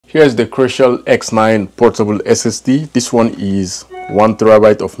Here's the Crucial X9 Portable SSD. This one is 1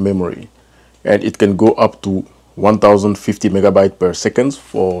 terabyte of memory, and it can go up to 1050 megabyte per second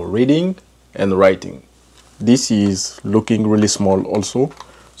for reading and writing. This is looking really small also.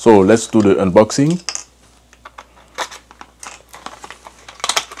 So let's do the unboxing.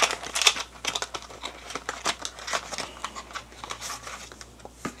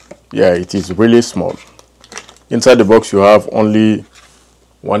 Yeah, it is really small. Inside the box you have only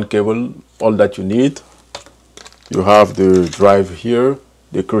one cable, all that you need. You have the drive here,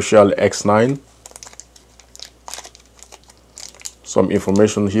 the Crucial X9. Some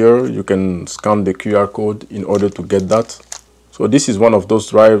information here. You can scan the QR code in order to get that. So this is one of those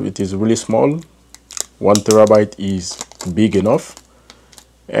drives. It is really small. 1 terabyte is big enough,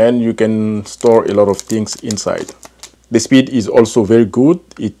 and you can store a lot of things inside. The speed is also very good.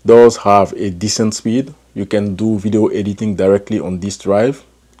 It does have a decent speed. You can do video editing directly on this drive.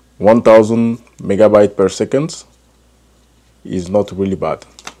 1000 megabyte per second is not really bad.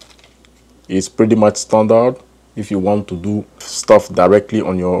 It's pretty much standard if you want to do stuff directly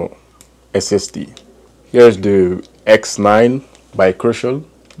on your SSD. Here's the X9 by Crucial.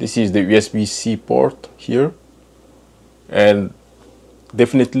 This is the USB-C port here, and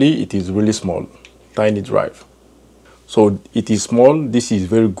definitely it is really small, tiny drive. So it is small. This is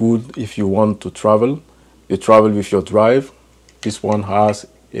very good if you want to travel. You travel with your drive. This one has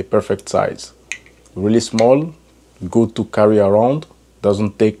a perfect size. Really small, good to carry around,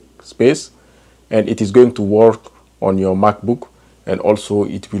 doesn't take space, and it is going to work on your MacBook, and also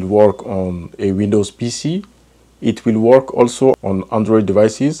it will work on a Windows PC. It will work also on Android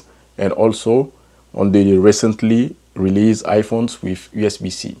devices and also on the recently released iPhones with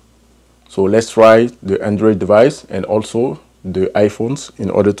USB-C. So let's try the Android device and also the iPhones in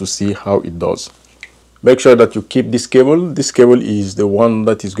order to see how it does. Make sure that you keep this cable. This cable is the one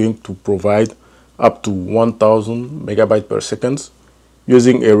that is going to provide up to 1000 megabyte per second.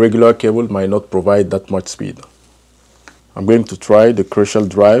 Using a regular cable might not provide that much speed. I'm going to try the Crucial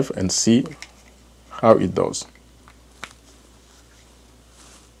drive and see how it does.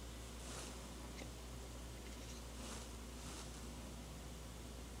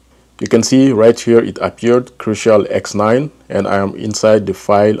 You can see right here it appeared Crucial X9, and I am inside the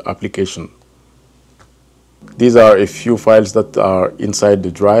file application. These are a few files that are inside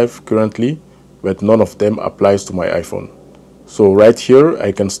the drive currently, but none of them applies to my iPhone. So right here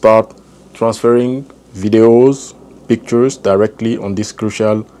I can start transferring videos, pictures directly on this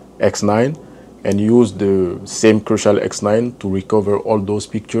Crucial X9 and use the same Crucial X9 to recover all those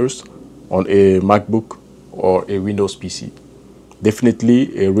pictures on a MacBook or a Windows PC.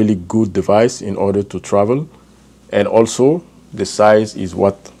 Definitely a really good device in order to travel, and also the size is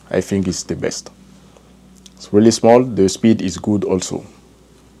what I think is the best. It's really small, the speed is good also.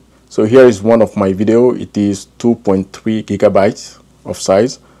 So here is one of my video. It is 2.3 gigabytes of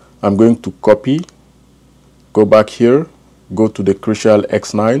size. I'm going to copy, go back here, go to the Crucial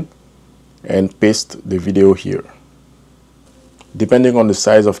X9 and paste the video here. Depending on the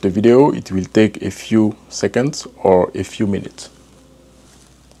size of the video, it will take a few seconds or a few minutes.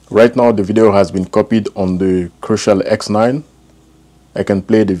 Right now the video has been copied on the Crucial X9. I can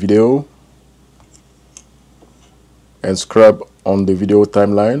play the video and scrub on the video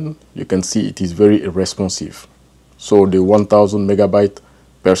timeline. You can see it is very responsive. So the 1000 megabyte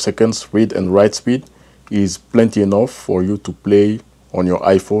per second read and write speed is plenty enough for you to play on your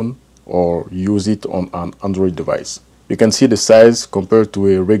iPhone or use it on an Android device. You can see the size compared to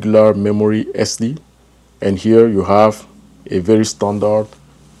a regular memory SD, and here you have a very standard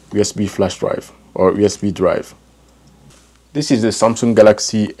USB flash drive or USB drive. This is the Samsung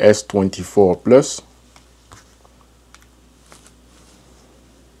Galaxy S24 Plus.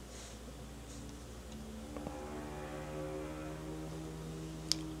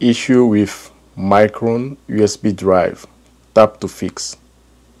 Issue with Micron USB drive, tap to fix.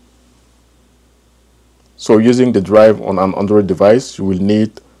 So using the drive on an Android device, you will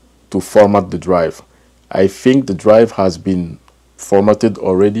need to format the drive. I think the drive has been formatted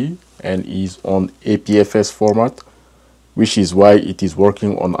already and is on APFS format, which is why it is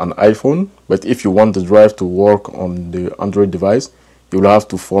working on an iPhone. But if you want the drive to work on the Android device, you will have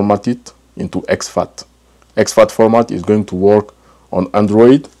to format it into exFAT. exFAT format is going to work on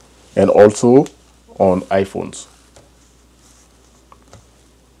Android and also on iPhones.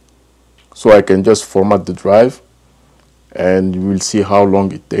 So I can just format the drive and you will see how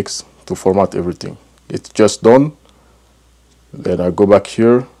long it takes to format everything. It's just done. Then I go back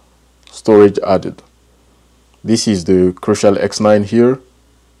here, storage added. This is the Crucial X9 here,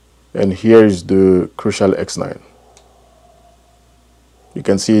 and here is the Crucial X9. You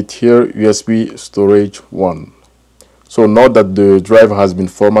can see it here, USB storage 1. So now that the drive has been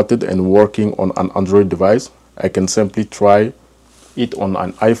formatted and working on an Android device, I can simply try it on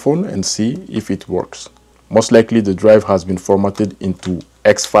an iPhone and see if it works. Most likely the drive has been formatted into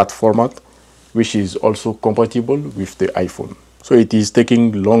exFAT format, which is also compatible with the iPhone. So it is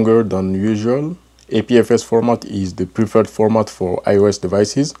taking longer than usual. APFS format is the preferred format for iOS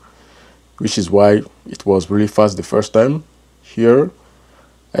devices, which is why it was really fast the first time. Here,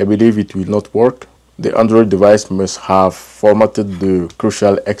 I believe it will not work. The Android device must have formatted the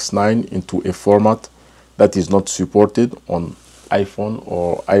Crucial X9 into a format that is not supported on iPhone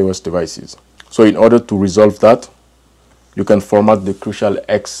or iOS devices. So in order to resolve that, you can format the Crucial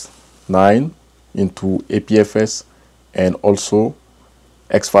X9 into APFS and also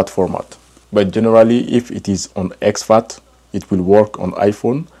exFAT format. But generally, if it is on exFAT, it will work on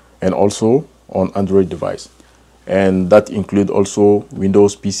iPhone and also on Android device. And that includes also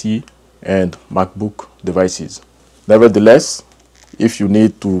Windows PC and MacBook devices. Nevertheless, if you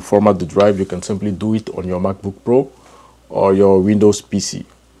need to format the drive, you can simply do it on your MacBook Pro or your Windows PC.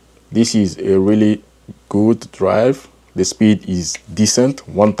 This is a really good drive. The speed is decent,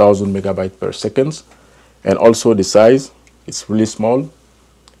 1000 megabytes per second, and also the size, it's really small,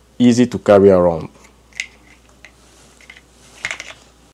 easy to carry around.